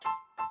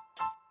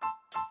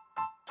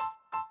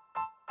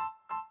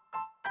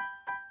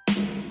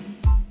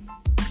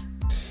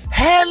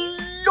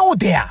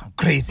there,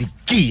 crazy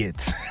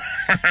kids.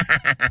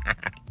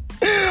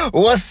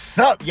 What's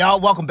up, y'all?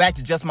 Welcome back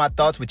to Just My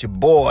Thoughts with your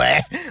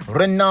boy,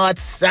 Renard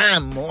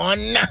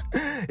Simon.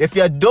 If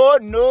you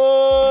don't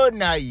know,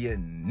 now you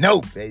know,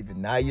 baby.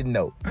 Now you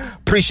know.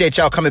 Appreciate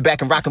y'all coming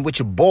back and rocking with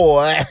your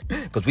boy,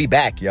 because we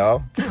back,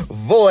 y'all,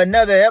 for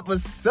another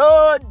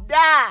episode.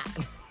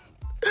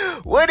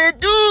 What it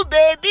do,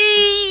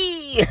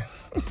 baby?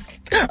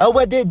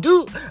 What they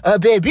do,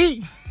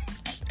 baby?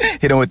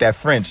 Hit him with that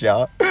French,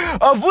 y'all.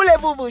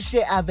 Voulez-vous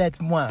coucher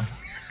avec moi?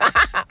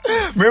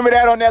 Remember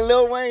that on that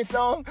Lil Wayne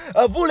song?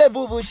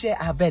 Voulez-vous coucher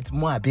avec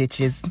moi,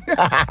 bitches?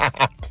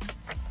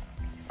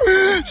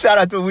 Shout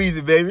out to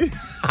Weezy, baby.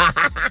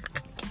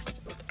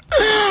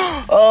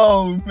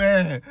 Oh,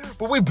 man.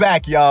 But we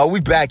back, y'all. We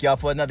back, y'all,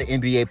 for another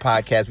NBA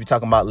podcast. We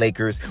talking about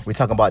Lakers. We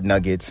talking about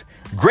Nuggets.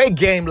 Great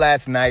game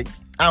last night.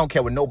 I don't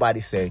care what nobody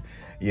say,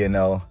 you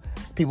know.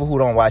 People who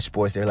don't watch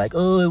sports, they're like,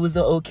 oh, it was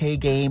an okay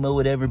game or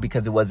whatever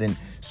because it wasn't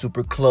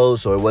super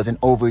close or it wasn't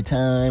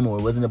overtime or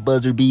it wasn't a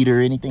buzzer beater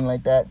or anything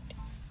like that.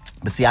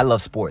 But see, I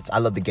love sports. I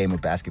love the game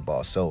of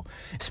basketball. So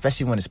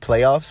especially when it's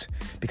playoffs,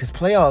 because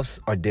playoffs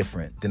are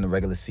different than the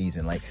regular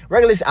season. Like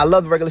I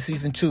love the regular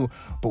season too,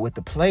 but with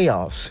the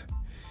playoffs,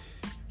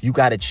 you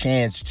got a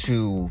chance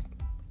to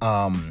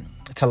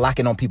lock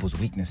in on people's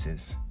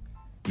weaknesses.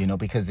 You know,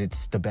 because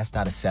it's the best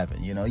out of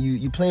 7. You know,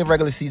 you play a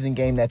regular season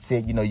game, that's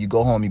it. You know, you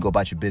go home, you go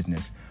about your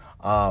business.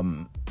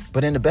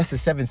 But in the best of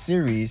 7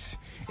 series,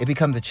 it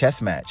becomes a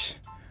chess match.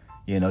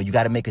 You know, you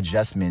got to make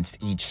adjustments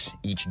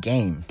each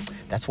game.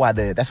 That's why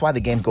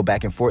the games go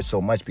back and forth so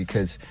much,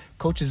 because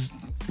coaches,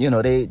 you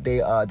know, they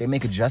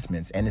make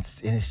adjustments, and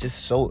it's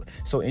just so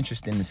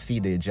interesting to see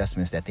the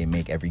adjustments that they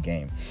make every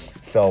game.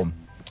 So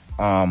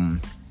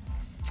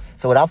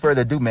without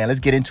further ado, man, let's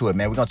get into it,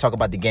 man. We're going to talk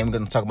about the game. We're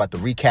going to talk about the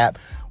recap.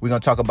 We're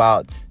going to talk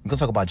about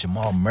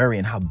Jamal Murray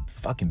and how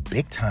fucking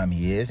big time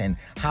he is and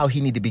how he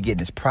need to be getting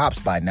his props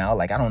by now.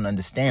 Like, I don't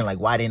understand, like,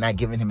 why they not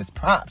giving him his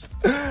props.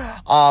 We're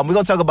going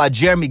to talk about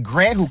Jeremy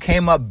Grant, who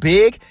came up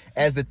big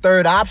as the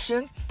third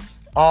option.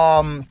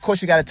 Of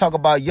course, we got to talk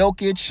about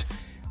Jokic,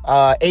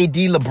 AD,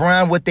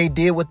 LeBron, what they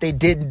did, what they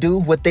didn't do,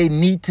 what they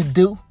need to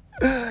do.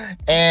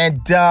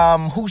 And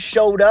who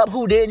showed up,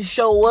 who didn't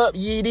show up,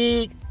 you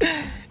dig?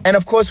 And,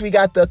 of course, we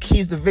got the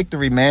keys to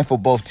victory, man, for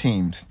both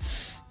teams.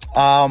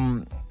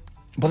 But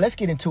let's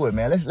get into it,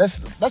 man.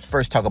 Let's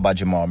first talk about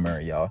Jamal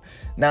Murray, y'all.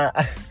 Now,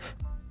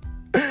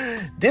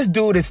 this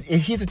dude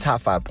he's a top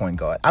 5 point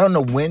guard. I don't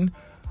know when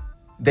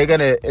they're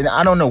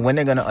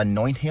gonna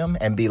anoint him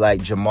and be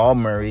like, Jamal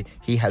Murray,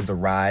 he has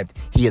arrived.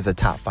 He is a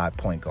top 5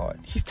 point guard.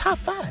 He's top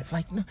 5.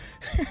 Like,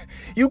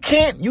 you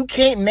can't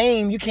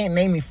name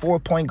me 4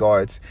 point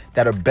guards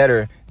that are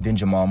better than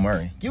Jamal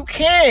Murray. You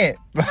can't.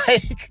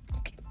 Like,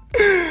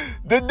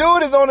 the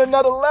dude is on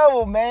another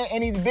level, man,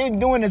 and he's been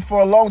doing this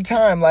for a long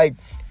time. Like,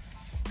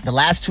 the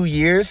last 2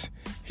 years,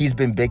 he's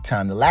been big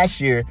time. The last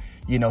year,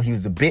 you know, he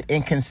was a bit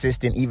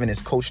inconsistent. Even his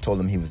coach told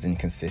him he was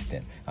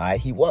inconsistent. All right,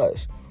 he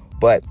was.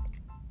 But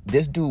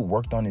this dude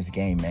worked on his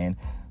game, man.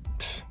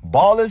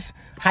 Ballers,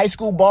 high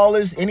school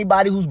ballers,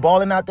 anybody who's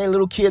balling out there,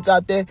 little kids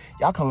out there,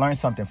 y'all can learn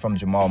something from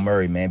Jamal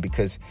Murray, man,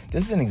 because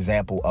this is an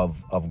example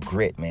of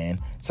grit, man.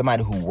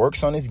 Somebody who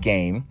works on his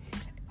game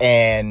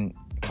and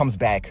comes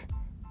back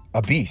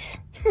a beast.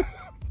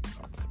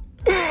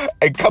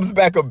 It comes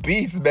back a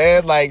beast,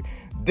 man. Like,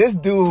 this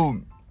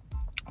dude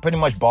pretty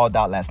much balled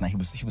out last night. He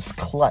was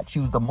clutch. He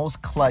was the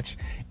most clutch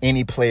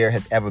any player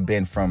has ever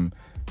been from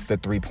the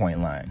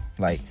 3-point line.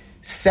 Like,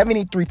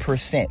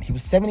 73%. He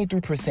was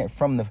 73%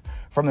 from the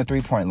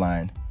 3-point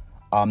line.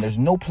 There's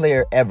no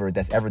player ever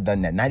that's ever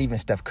done that. Not even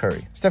Steph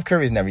Curry. Steph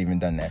Curry has never even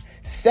done that.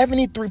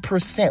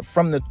 73%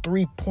 from the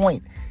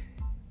 3-point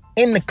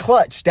in the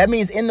clutch. That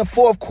means in the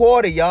fourth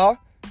quarter, y'all.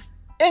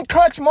 In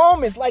clutch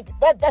moments, like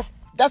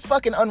that's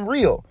fucking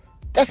unreal.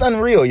 That's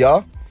unreal,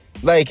 y'all.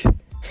 Like,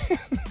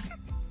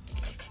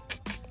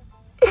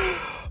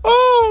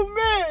 oh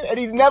man, and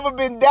he's never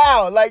been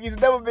down. Like,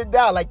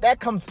 that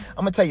comes. I'm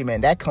gonna tell you, man,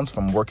 that comes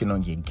from working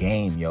on your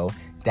game, yo.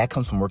 That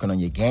comes from working on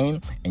your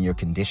game and your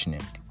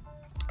conditioning.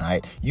 All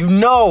right, you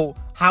know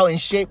how in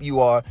shape you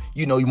are.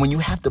 You know when you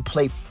have to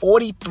play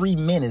 43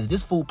 minutes.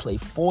 This fool played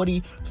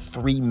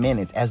 43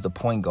 minutes as the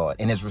point guard,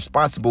 and is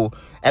responsible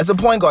as the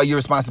point guard. You're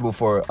responsible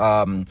for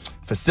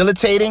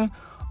facilitating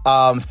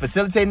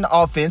the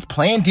offense,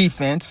 playing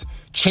defense,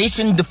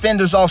 chasing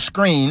defenders off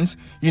screens.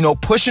 You know,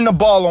 pushing the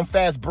ball on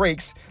fast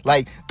breaks.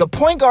 Like, the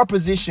point guard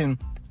position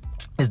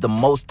is the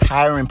most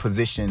tiring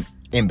position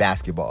in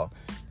basketball.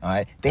 All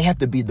right, they have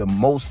to be the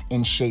most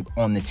in shape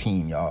on the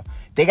team, y'all.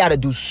 They got to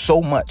do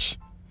so much.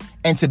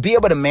 And to be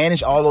able to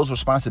manage all those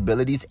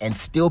responsibilities and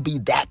still be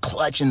that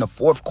clutch in the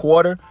fourth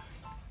quarter,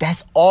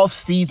 that's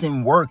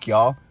off-season work,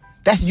 y'all.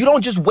 You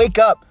don't just wake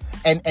up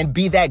and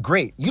be that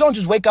great. You don't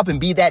just wake up and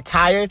be that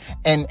tired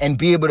and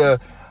be able to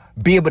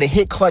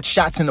hit clutch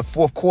shots in the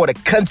fourth quarter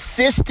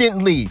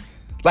consistently.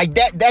 Like,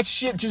 that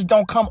shit just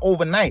don't come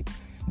overnight.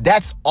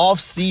 That's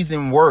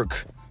off-season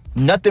work.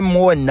 Nothing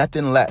more,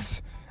 nothing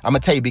less. I'm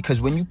going to tell you,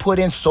 because when you put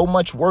in so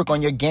much work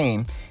on your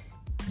game,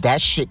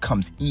 That shit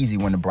comes easy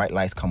when the bright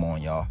lights come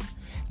on, y'all.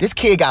 This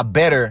kid got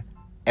better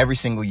every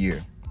single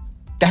year.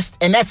 That's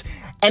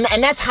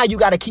how you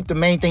got to keep the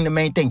main thing.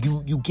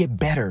 You get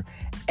better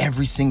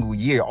every single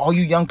year. All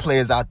you young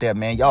players out there,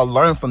 man, y'all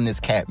learn from this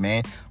cat,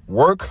 man.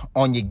 Work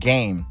on your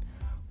game.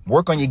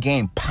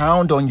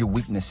 Pound on your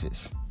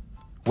weaknesses.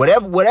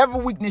 Whatever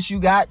weakness you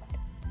got,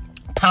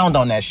 pound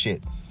on that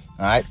shit.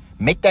 All right?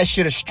 Make that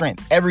shit a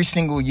strength every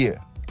single year.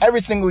 And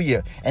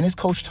his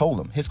coach told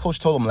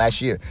him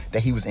last year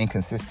that he was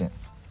inconsistent.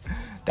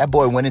 That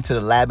boy went into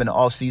the lab in the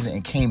offseason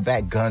and came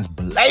back guns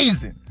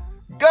blazing.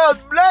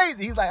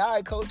 He's like, all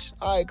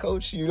right,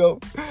 coach, you know.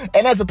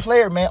 And as a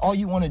player, man, all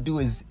you want to do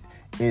is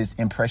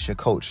impress your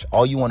coach.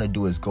 All you want to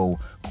do is go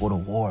to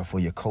war for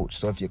your coach.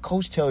 So if your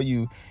coach tell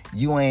you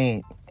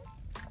ain't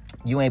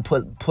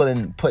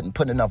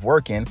putting enough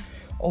work in,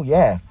 oh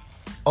yeah,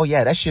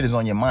 that shit is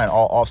on your mind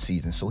all off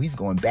season. So he's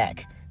going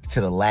back to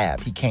the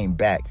lab. He came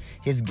back.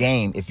 His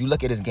game, if you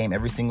look at his game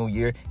every single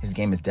year, his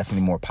game is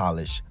definitely more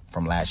polished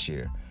from last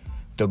year.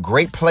 The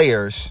great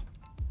players,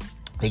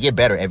 they get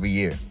better every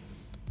year.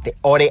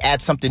 They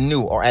add something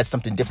new or add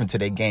something different to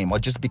their game or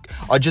just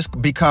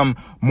become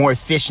more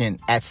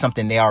efficient at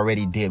something they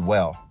already did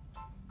well.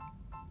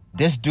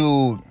 This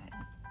dude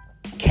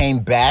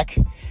came back,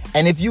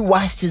 and if you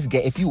watch his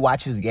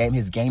game,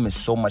 his game is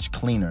so much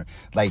cleaner.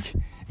 Like,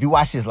 if you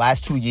watch his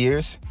last 2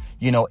 years,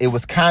 you know, it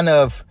was kind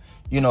of,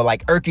 you know,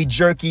 like irky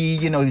jerky,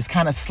 you know, he's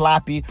kind of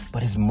sloppy,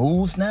 but his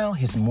moves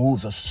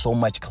are so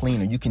much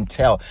cleaner. You can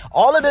tell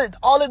all of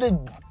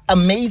the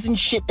amazing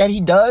shit that he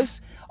does.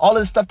 All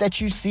of the stuff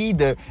that you see,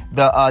 the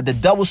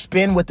double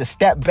spin with the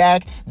step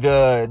back,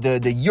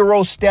 the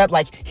Euro step,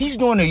 like he's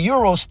doing a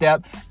Euro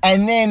step,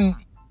 and then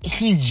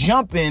he's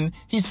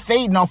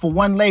fading off of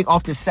one leg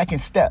off the second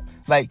step,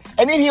 like,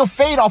 and then he'll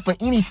fade off of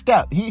any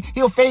step.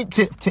 He'll fade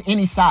to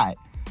any side,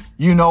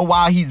 you know,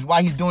 while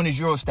he's doing his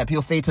Euro step.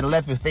 He'll fade to the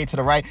left, he'll fade to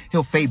the right,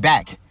 he'll fade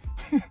back,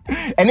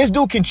 and this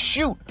dude can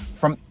shoot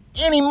from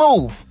any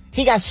move.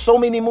 He got so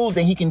many moves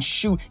that he can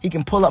shoot. He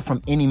can pull up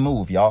from any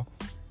move, y'all.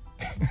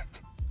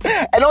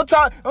 And don't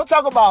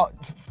talk about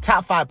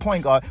top 5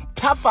 point guard,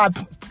 top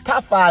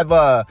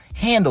five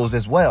handles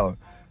as well.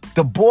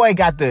 The boy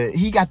got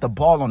the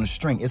ball on the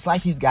string. It's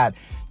like he's got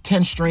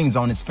 10 strings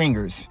on his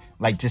fingers,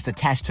 like just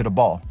attached to the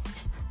ball.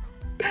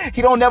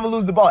 He don't never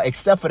lose the ball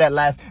except for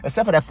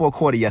that fourth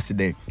quarter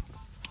yesterday,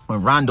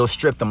 when Rondo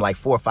stripped him like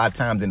 4 or 5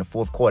 times in the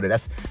fourth quarter.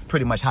 That's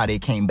pretty much how they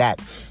came back.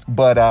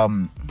 But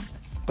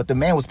the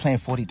man was playing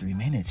 43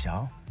 minutes,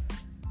 y'all.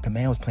 The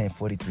man was playing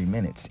 43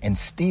 minutes, and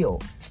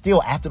still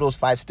after those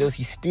 5 steals,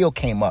 he still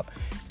came up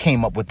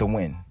with the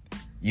win.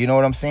 You know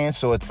what I'm saying?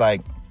 So it's like,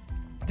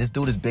 this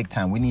dude is big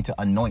time. We need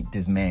to anoint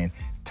this man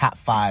top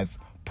 5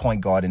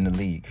 point guard in the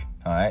league.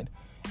 All right.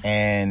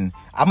 And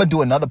I'm going to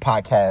do another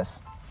podcast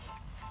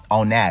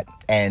on that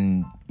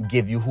and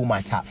give you who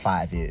my top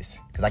 5 is,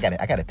 because I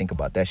got to think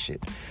about that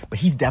shit. But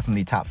he's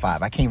definitely top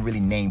 5. I can't really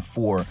name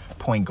 4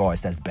 point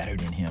guards that's better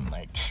than him.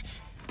 Like,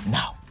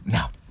 no.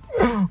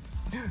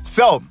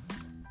 So,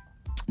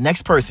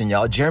 next person,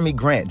 y'all, Jeremy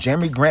Grant.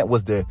 Jeremy Grant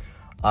was the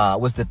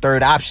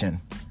third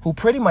option, who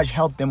pretty much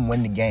helped them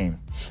win the game.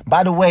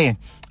 By the way,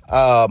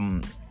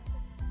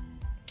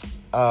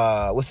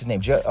 what's his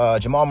name?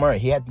 Jamal Murray.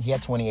 He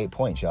had 28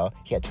 points, y'all.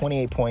 He had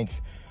 28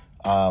 points.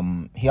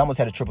 He almost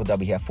had a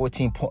triple-double. He had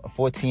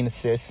 14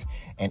 assists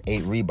and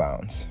 8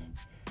 rebounds.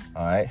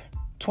 All right,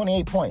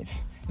 28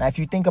 points. Now, if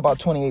you think about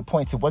 28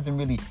 points, it wasn't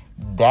really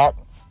that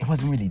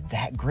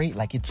great.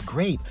 Like, it's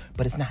great,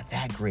 but it's not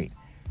that great.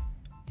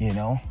 You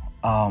know,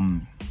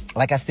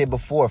 like I said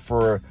before,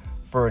 for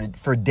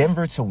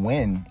Denver to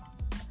win,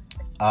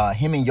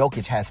 him and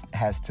Jokic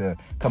has to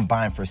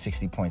combine for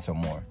 60 points or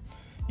more.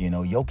 You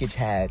know, Jokic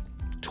had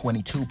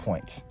 22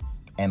 points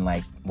and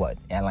like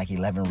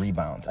 11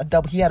 rebounds.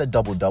 He had a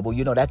double-double.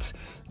 You know, that's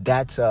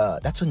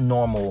a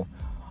normal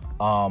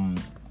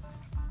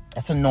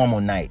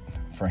night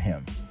for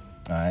him.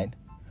 All right,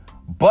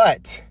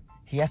 but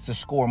he has to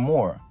score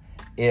more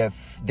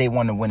if they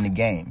want to win the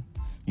game.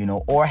 You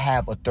know, or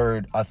have a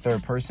third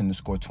person to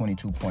score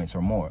 22 points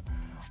or more.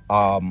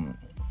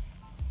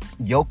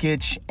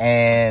 Jokic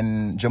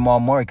and Jamal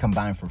Murray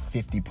combined for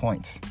 50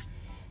 points.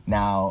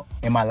 Now,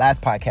 in my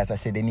last podcast, I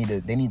said they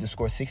need to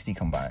score 60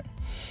 combined.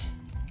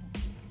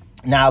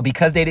 Now,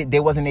 because they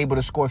wasn't able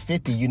to score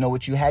 50, you know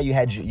what you had? You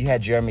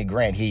had Jeremy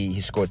Grant. He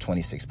scored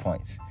 26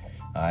 points.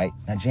 All right.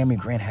 Now, Jeremy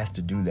Grant has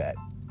to do that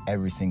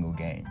every single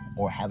game,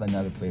 or have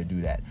another player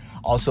do that.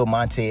 Also,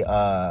 Monte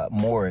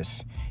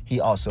Morris, he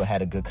also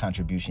had a good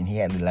contribution. He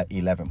had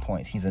 11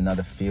 points. He's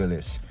another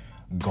fearless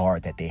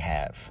guard that they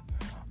have.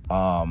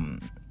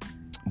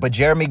 But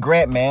Jeremy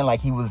Grant, man, like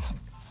he was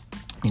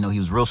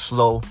real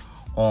slow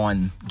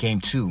on game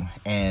 2,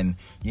 and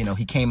you know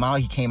he came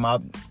out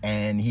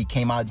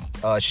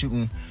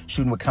shooting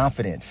with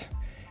confidence,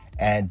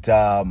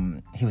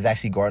 and he was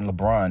actually guarding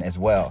LeBron as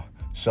well.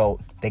 So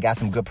they got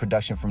some good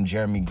production from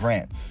Jeremy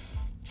Grant.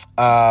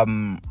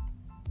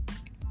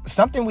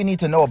 Something we need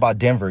to know about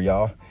Denver,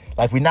 y'all.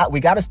 Like we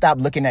got to stop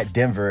looking at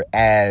Denver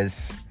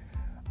as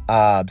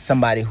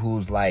somebody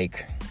who's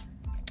like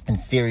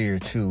inferior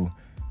to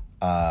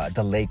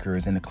the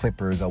Lakers and the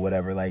Clippers or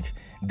whatever. Like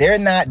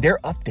they're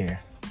up there.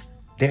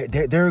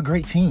 They're a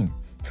great team.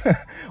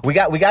 we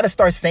got to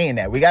start saying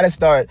that. We got to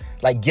start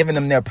like giving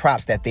them their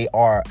props that they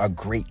are a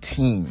great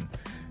team,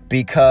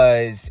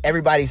 because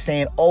everybody's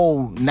saying,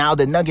 oh, now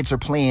the Nuggets are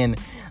playing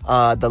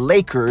the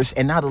Lakers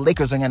and now the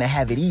Lakers are going to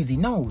have it easy.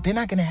 No, they're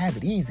not going to have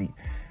it easy.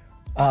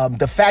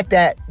 The fact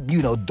that,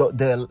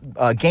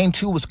 the game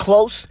 2 was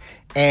close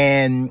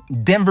and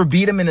Denver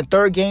beat them in the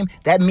third game,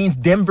 that means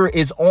Denver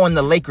is on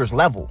the Lakers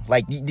level.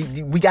 Like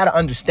we got to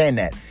understand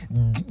that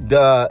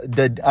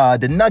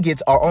the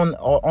Nuggets are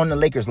on the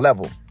Lakers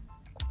level,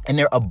 and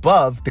they're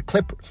above the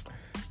Clippers.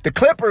 The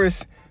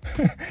Clippers,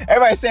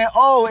 everybody's saying,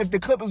 oh, if the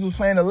Clippers was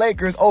playing the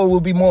Lakers, oh, it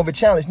would be more of a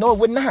challenge. No, it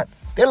would not.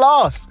 They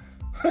lost.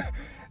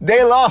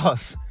 They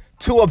lost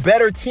to a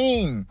better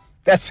team.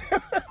 That's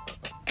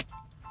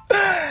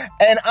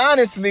and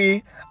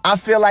honestly, I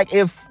feel like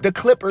if the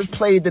Clippers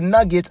played the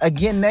Nuggets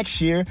again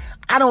next year,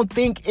 I don't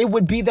think it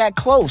would be that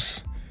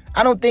close.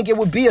 I don't think it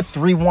would be a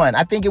 3-1.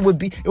 I think it would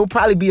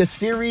probably be a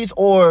series,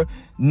 or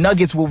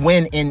Nuggets will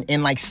win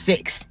in like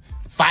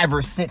 5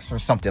 or 6 or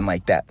something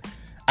like that.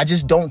 I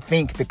just don't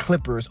think the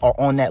Clippers are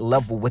on that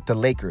level with the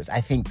Lakers. I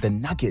think the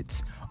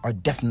Nuggets are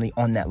definitely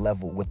on that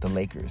level with the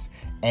Lakers.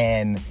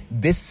 And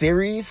this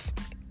series,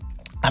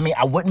 I mean,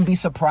 I wouldn't be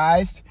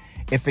surprised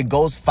if it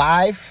goes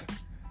 5,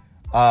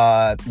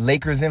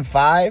 Lakers in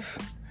 5,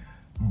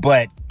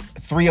 but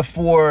 3 or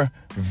 4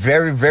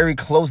 very, very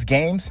close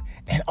games.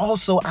 And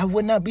also, I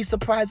would not be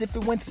surprised if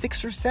it went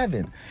 6 or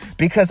 7,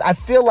 because I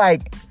feel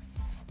like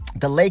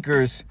the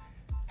Lakers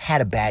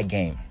had a bad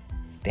game.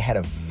 They had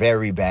a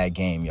very bad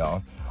game,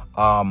 y'all.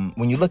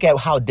 When you look at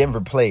how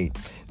Denver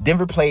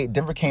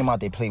came out,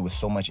 they played with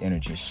so much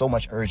energy, so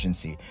much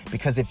urgency.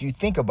 Because if you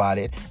think about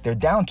it, they're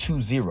down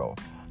 2-0, all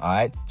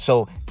right?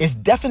 So it's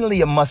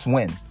definitely a must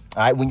win,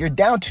 all right? When you're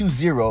down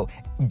 2-0,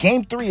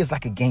 game 3 is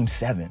like a game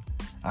 7,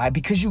 all right?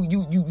 Because you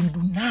do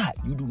not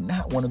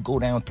want to go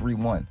down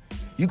 3-1.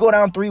 You go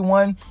down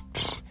 3-1,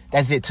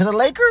 that's it. To the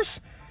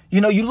Lakers, you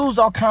lose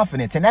all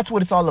confidence, and that's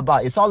what it's all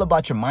about. It's all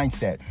about your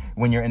mindset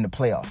when you're in the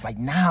playoffs. Like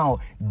now,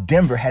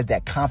 Denver has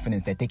that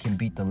confidence that they can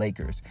beat the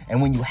Lakers.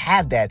 And when you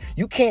have that,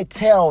 you can't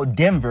tell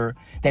Denver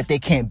that they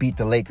can't beat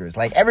the Lakers.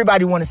 Like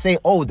everybody want to say,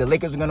 oh, the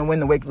Lakers are going to win,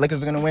 the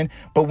Lakers are going to win.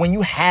 But when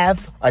you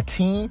have a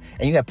team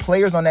and you have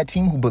players on that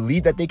team who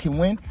believe that they can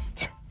win,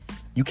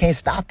 you can't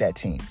stop that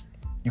team.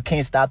 You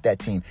can't stop that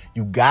team.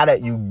 You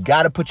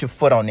gotta put your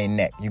foot on their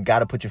neck. You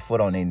gotta put your foot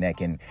on their neck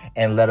and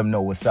let them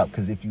know what's up.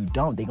 Because if you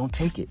don't, they're going to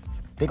take it.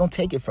 They're going to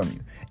take it from you.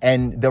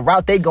 And the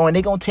route they're going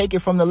to take it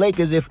from the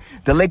Lakers if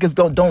the Lakers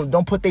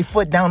don't put their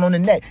foot down on the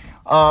neck.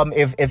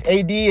 If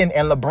AD and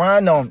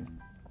LeBron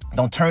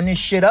don't turn this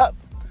shit up,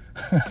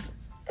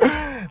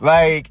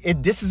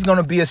 this is going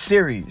to be a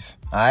series,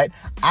 all right?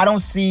 I don't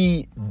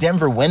see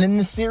Denver winning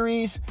the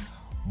series,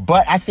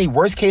 but I say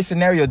worst case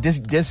scenario,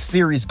 this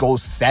series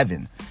goes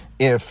 7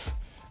 if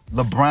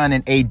LeBron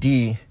and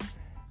AD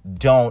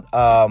don't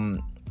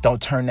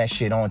turn that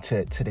shit on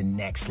to the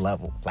next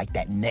level, like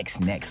that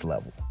next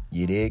level.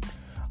 You dig?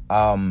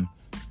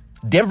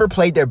 Denver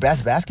played their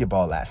best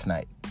basketball last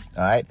night,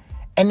 all right?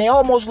 And they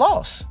almost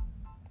lost.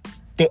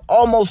 They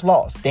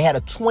had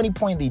a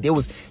 20-point lead. They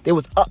was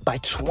up by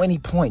 20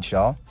 points,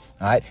 y'all,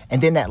 all right?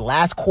 And then that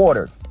last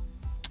quarter,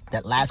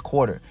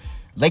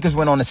 Lakers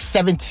went on a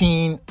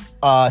 17-2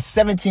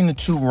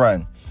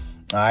 run,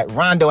 all right?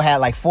 Rondo had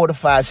like 4 to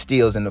 5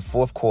 steals in the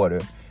fourth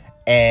quarter,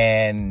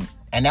 and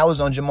that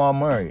was on Jamal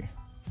Murray.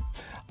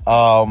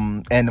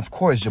 And of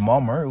course, Jamal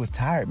Murray was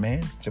tired,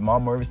 man.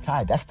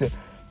 That's the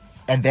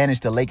advantage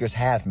the Lakers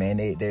have, man.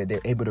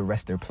 They're able to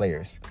rest their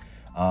players.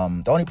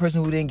 The only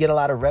person who didn't get a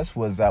lot of rest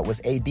was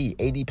AD.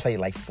 AD played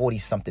like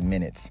 40-something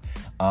minutes.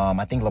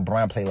 I think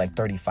LeBron played like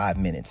 35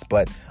 minutes.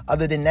 But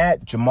other than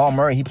that, Jamal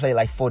Murray, he played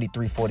like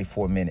 43,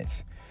 44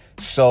 minutes.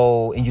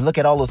 So, and you look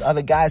at all those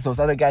other guys,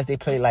 they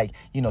play like,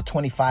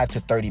 25 to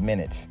 30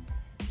 minutes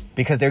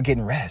because they're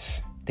getting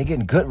rest. They're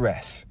getting good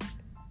rest.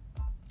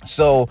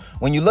 So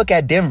when you look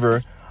at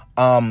Denver,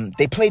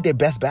 they played their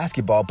best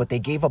basketball, but they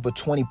gave up a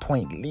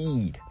 20-point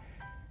lead.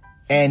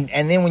 And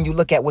then when you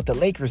look at what the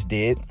Lakers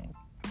did,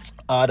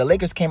 the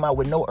Lakers came out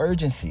with no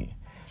urgency.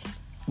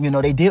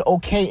 They did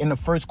okay in the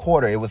first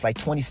quarter. It was like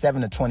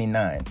 27 to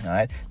 29. All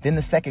right. Then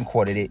the second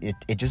quarter,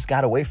 it just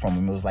got away from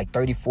them. It was like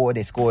 34.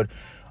 They scored.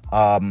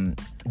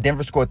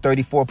 Denver scored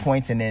 34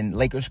 points, and then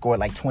Lakers scored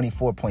like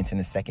 24 points in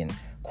the second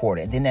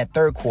quarter. And then that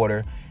third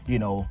quarter,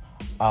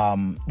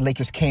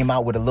 Lakers came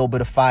out with a little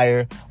bit of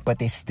fire, but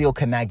they still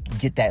could not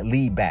get that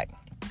lead back.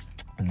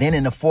 Then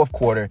in the fourth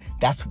quarter,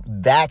 that's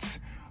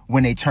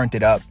when they turned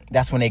it up.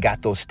 That's when they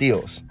got those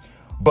steals.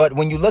 But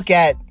when you look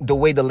at the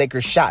way the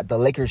Lakers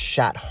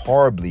shot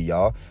horribly,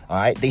 y'all. All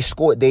right, they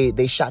shot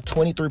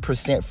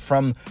 23%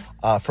 from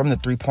the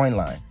 3-point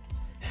line,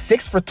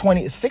 6 for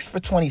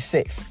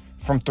 26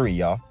 from 3,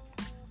 y'all.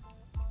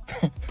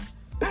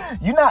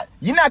 You're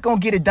not gonna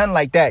get it done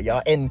like that,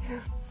 y'all. And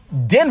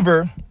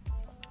Denver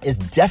is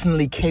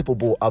definitely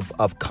capable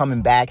of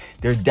coming back.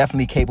 They're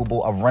definitely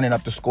capable of running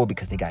up the score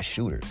because they got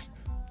shooters.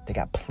 They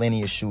got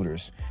plenty of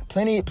shooters.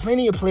 Plenty of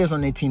players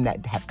on their team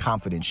that have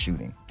confidence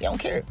shooting. They don't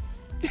care.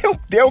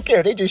 They don't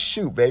care. They just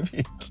shoot,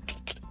 baby.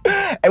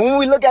 And when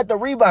we look at the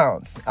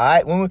rebounds, all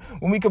right, when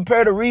we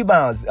compare the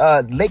rebounds,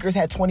 Lakers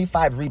had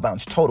 25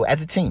 rebounds total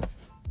as a team.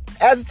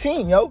 As a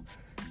team, yo.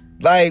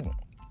 Like,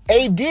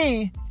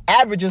 AD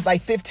averages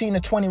like 15 to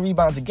 20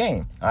 rebounds a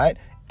game, all right?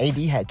 AD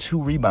had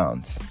 2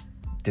 rebounds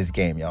this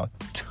game, y'all.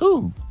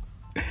 2.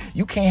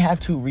 You can't have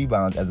 2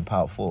 rebounds as a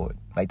power forward.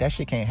 Like, that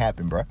shit can't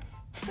happen, bro.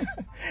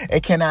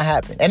 It cannot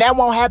happen. And that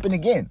won't happen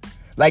again.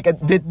 Like,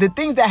 the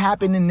things that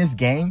happen in this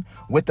game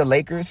with the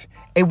Lakers,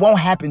 it won't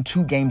happen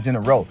 2 games in a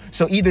row.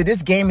 So either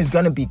this game is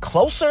going to be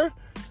closer,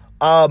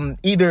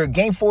 either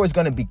game 4 is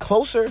going to be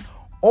closer,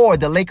 or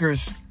the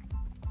Lakers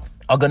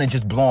are going to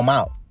just blow them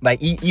out.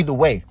 Like, either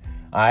way,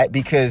 all right?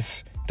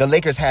 Because the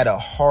Lakers had a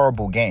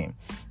horrible game,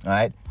 all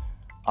right?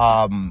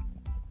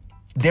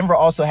 Denver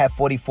also had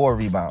 44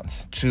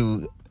 rebounds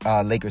to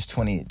Lakers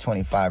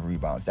 25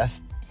 rebounds.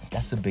 That's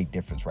a big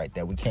difference right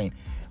there. We can't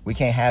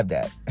have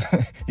that.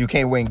 You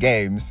can't win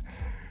games,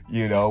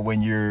 you know,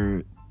 when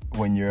you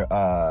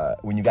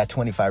got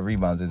 25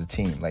 rebounds as a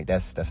team. Like,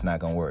 that's not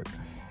gonna work.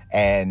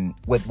 And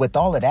with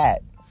all of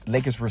that,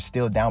 Lakers were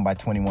still down by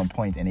 21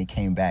 points, and they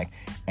came back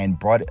and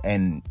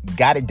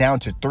got it down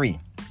to 3.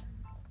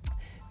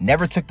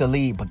 Never took the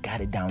lead, but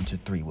got it down to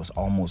 3. Was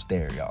almost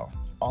there, y'all.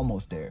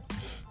 Almost there.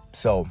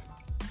 So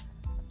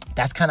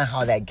that's kind of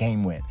how that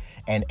game went.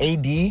 And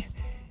AD,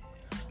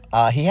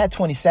 he had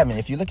 27.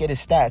 If you look at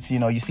his stats, you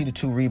know, you see the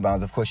 2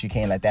 rebounds. Of course, you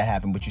can't let that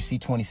happen. But you see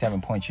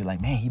 27 points. You're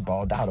like, man, he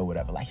balled out or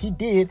whatever. Like, he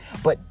did.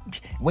 But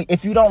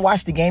if you don't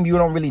watch the game, you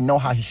don't really know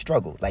how he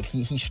struggled. Like,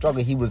 he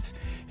struggled. He was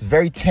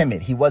very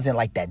timid. He wasn't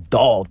like that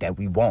dog that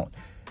we want,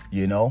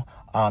 you know.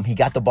 He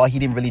got the ball. He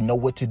didn't really know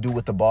what to do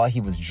with the ball. He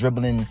was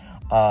dribbling.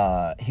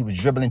 He was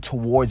dribbling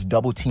towards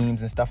double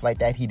teams and stuff like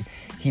that. He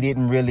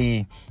didn't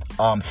really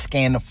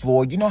scan the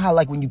floor. You know how,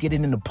 like, when you get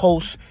it in the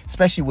post,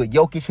 especially with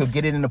Jokic, he'll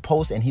get it in the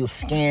post and he'll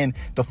scan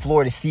the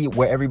floor to see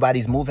where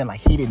everybody's moving.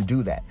 Like, he didn't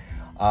do that.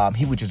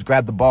 He would just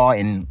grab the ball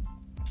and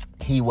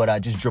he would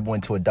just dribble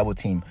into a double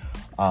team,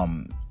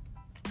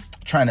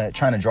 trying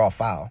to draw a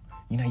foul.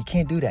 You know, you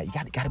can't do that. You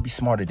got to be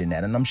smarter than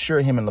that. And I'm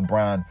sure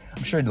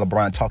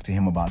LeBron talked to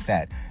him about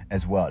that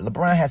as well.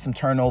 LeBron had some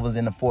turnovers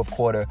in the fourth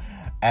quarter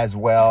as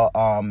well.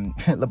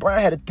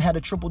 LeBron had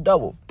a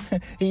triple-double.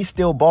 He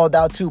still balled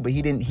out too, but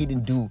he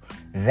didn't do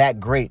that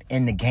great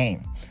in the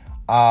game.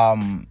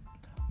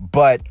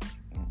 But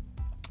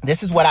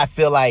this is what I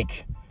feel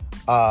like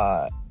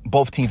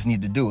both teams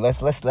need to do.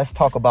 Let's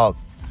talk about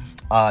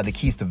the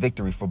keys to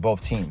victory for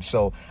both teams.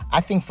 So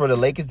I think for the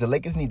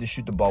Lakers need to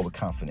shoot the ball with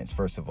confidence,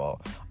 first of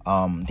all.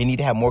 They need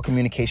to have more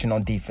communication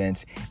on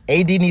defense.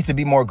 AD needs to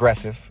be more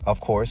aggressive, of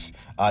course.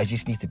 He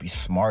just needs to be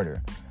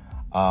smarter.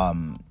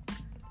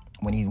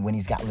 When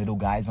he's got little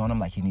guys on him,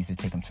 like, he needs to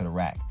take them to the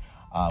rack.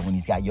 When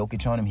he's got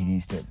Jokic on him, he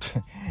needs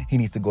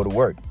to go to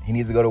work. He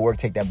needs to go to work,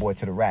 take that boy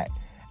to the rack,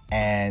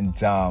 and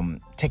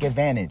take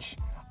advantage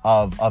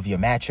of your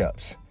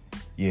matchups.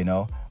 You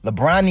know,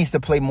 LeBron needs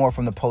to play more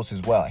from the post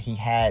as well. He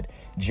had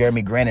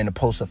Jeremy Grant in the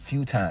post a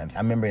few times. I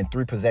remember in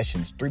 3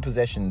 possessions,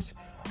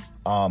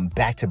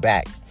 back to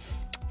back,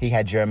 he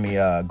had Jeremy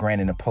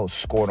Grant in the post,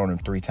 scored on him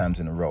 3 times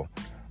in a row.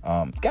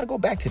 Got to go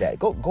back to that.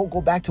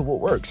 Go back to what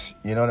works.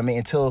 You know what I mean?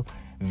 Until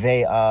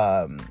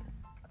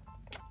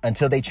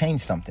they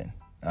change something.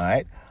 All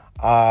right.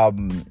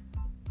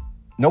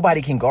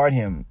 Nobody can guard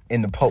him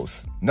in the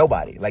post.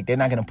 Nobody. Like, they're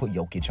not going to put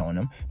Jokic on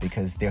him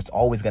because there's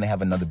always going to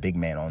have another big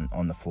man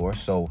on the floor.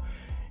 So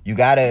you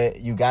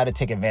gotta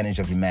take advantage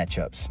of your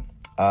matchups.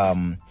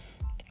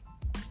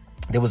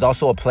 There was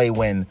also a play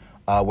where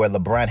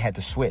LeBron had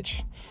to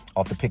switch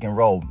off the pick and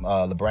roll.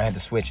 LeBron had to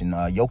switch and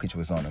Jokic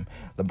was on him.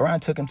 LeBron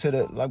took him to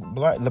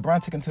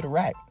the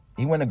rack.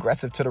 He went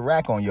aggressive to the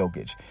rack on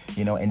Jokic,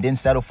 you know, and didn't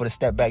settle for the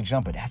step back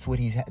jumper. That's what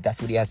he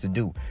has to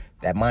do.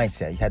 That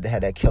mindset. You had to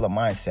have that killer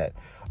mindset.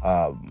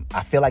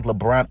 I feel like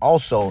LeBron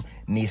also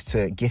needs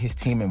to get his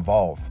team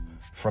involved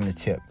from the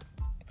tip.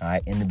 All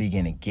right, in the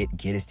beginning, get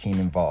his team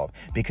involved,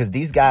 because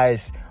these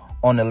guys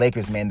on the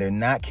Lakers, man, they're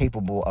not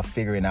capable of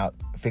figuring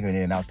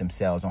it out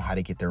themselves on how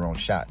to get their own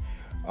shot.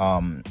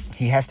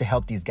 He has to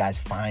help these guys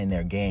find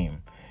their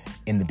game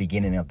in the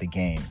beginning of the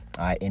game,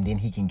 all right, and then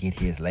he can get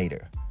his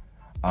later.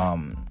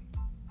 And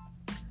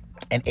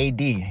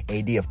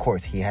AD, of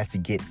course, he has to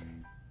get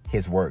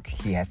his work.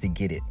 He has to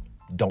get it.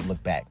 Don't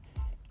look back.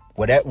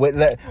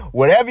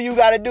 Whatever you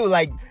got to do,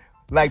 like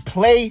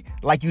play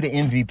like you the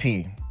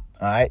MVP.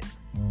 All right.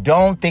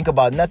 Don't think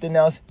about nothing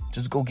else.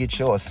 Just go get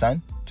yours,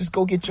 son. Just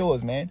go get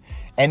yours, man.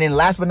 And then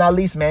last but not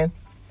least, man,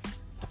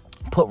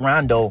 put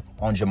Rondo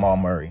on Jamal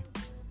Murray.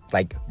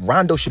 Like,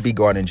 Rondo should be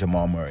guarding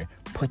Jamal Murray.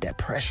 Put that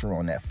pressure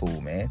on that fool,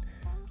 man.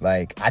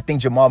 Like, I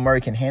think Jamal Murray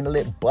can handle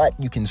it, but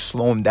you can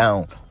slow him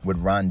down with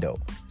Rondo.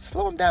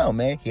 Slow him down,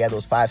 man. He had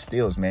those 5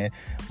 steals, man.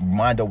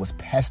 Rondo was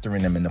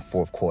pestering him in the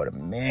fourth quarter.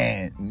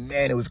 Man,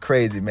 it was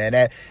crazy,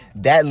 man.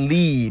 That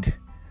lead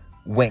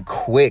went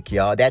quick,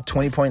 y'all. That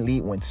 20-point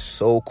lead went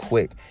so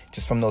quick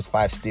just from those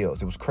 5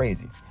 steals. It was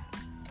crazy.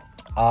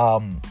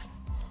 And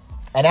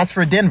that's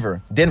for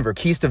Denver.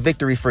 Keys to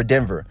victory for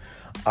Denver.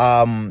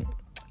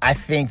 I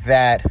think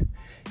that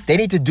they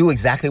need to do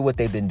exactly what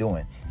they've been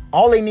doing.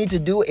 All they need to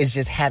do is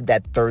just have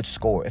that third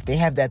score. If they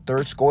have that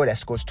third score that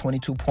scores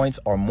 22 points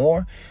or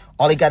more,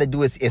 all they got to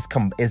do is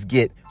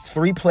get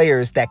 3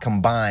 players that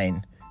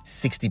combine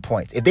 60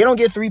 points. If they don't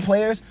get 3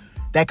 players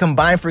that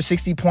combine for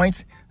 60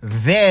 points,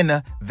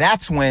 then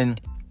that's when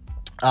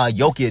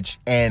Jokic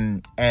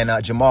and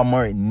Jamal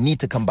Murray need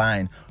to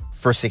combine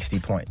for 60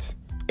 points.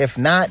 If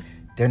not,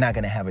 they're not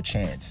going to have a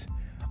chance.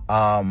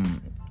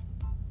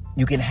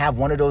 You can have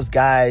one of those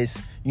guys,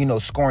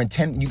 scoring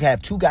 10. You can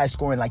have 2 guys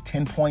scoring like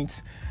 10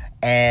 points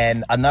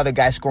and another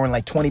guy scoring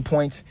like 20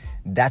 points.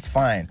 That's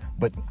fine.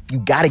 But you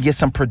got to get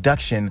some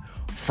production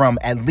from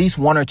at least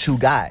 1 or 2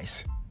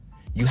 guys.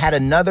 You had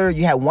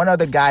one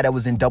other guy that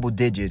was in double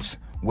digits,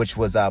 which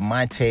was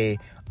Monte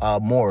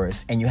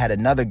Morris, and you had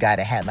another guy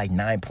that had like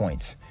 9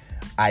 points.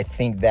 I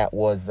think that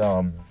was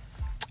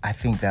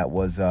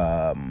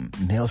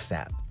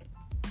Millsap.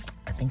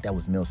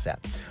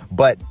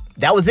 But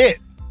that was it.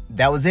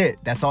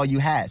 That's all you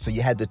had. So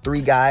you had the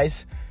 3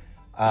 guys.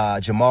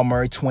 Jamal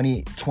Murray,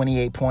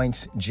 28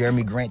 points.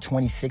 Jeremy Grant,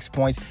 26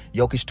 points.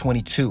 Jokic,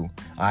 22. All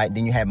right.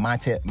 Then you had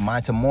Monte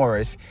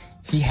Morris.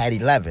 He had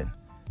 11.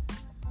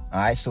 All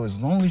right. So as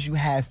long as you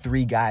have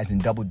 3 guys in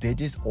double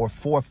digits, or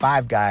 4 or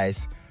 5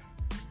 guys,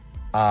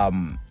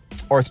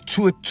 or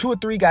two or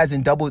three guys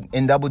in double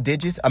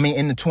digits. I mean,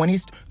 in the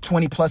 20s,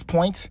 20 plus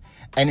points,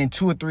 and then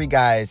 2 or 3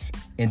 guys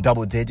in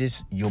double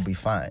digits, you'll be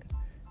fine.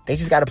 They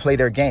just got to play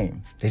their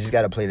game.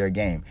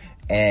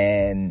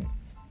 And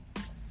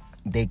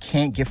they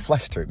can't get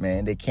flustered,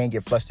 man. They can't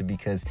get flustered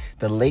because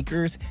the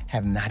Lakers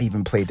have not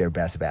even played their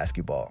best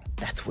basketball.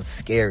 That's what's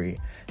scary.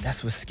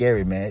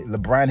 Man.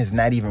 LeBron has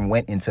not even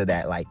went into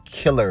that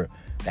killer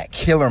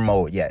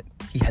mode yet.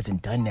 He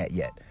hasn't done that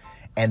yet.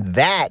 And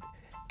that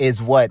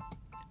is what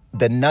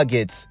the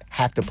Nuggets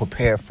have to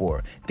prepare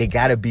for. They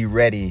got to be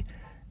ready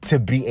to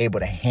be able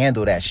to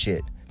handle that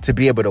shit, to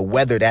be able to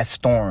weather that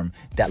storm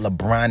that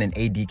LeBron and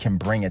AD can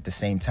bring at the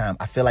same time.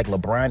 I feel like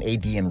LeBron,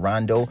 AD, and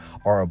Rondo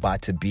are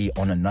about to be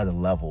on another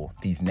level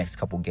these next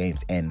couple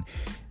games, and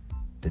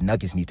the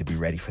Nuggets need to be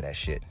ready for that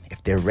shit.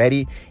 If they're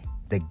ready,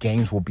 the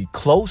games will be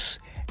close,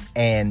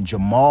 and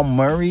Jamal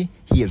Murray,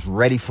 he is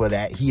ready for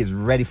that. He is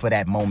ready for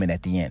that moment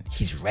at the end.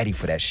 He's ready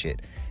for that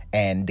shit.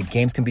 And the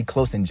games can be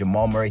close, and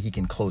Jamal Murray, he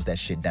can close that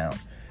shit down,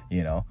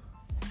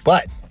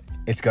 But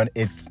it's gonna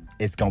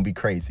be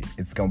crazy.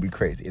 It's gonna be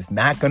crazy. It's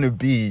not gonna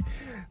be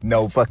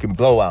no fucking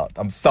blowout.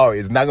 I'm sorry.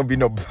 It's not gonna be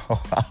no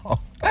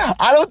blowout.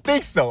 I don't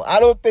think so. I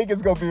don't think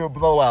it's gonna be a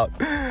blowout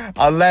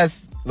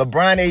unless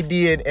LeBron, AD,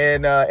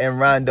 and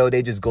Rondo,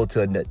 they just go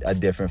to a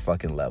different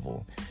fucking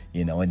level,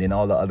 And then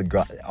all the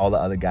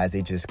other guys,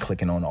 they just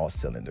clicking on all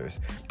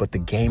cylinders. But the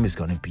game is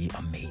gonna be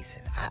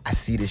amazing. I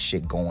see this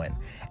shit going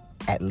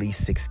at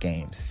least 6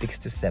 games, 6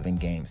 to 7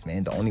 games,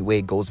 man. The only way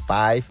it goes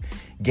 5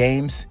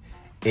 games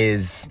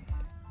is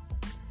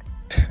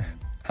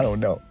I don't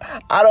know.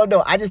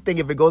 I just think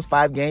if it goes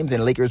 5 games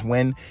and Lakers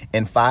win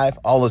in 5,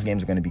 all those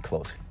games are going to be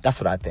close.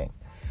 That's what I think.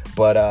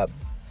 But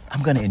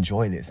I'm going to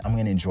enjoy this. I'm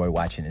going to enjoy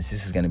watching this.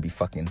 This is going to be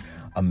fucking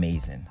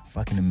amazing.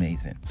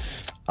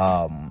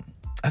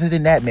 Other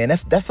than that, man,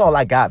 that's all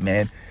I got,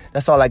 man.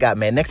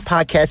 Next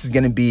podcast is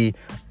going to be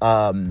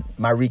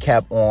my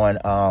recap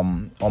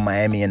on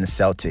Miami and the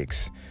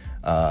Celtics.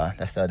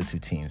 That's the other 2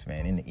 teams,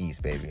 man, in the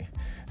East, baby.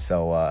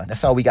 So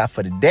that's all we got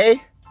for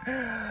today.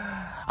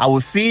 I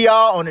will see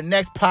y'all on the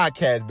next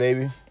podcast,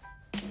 baby.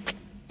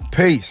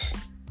 Peace.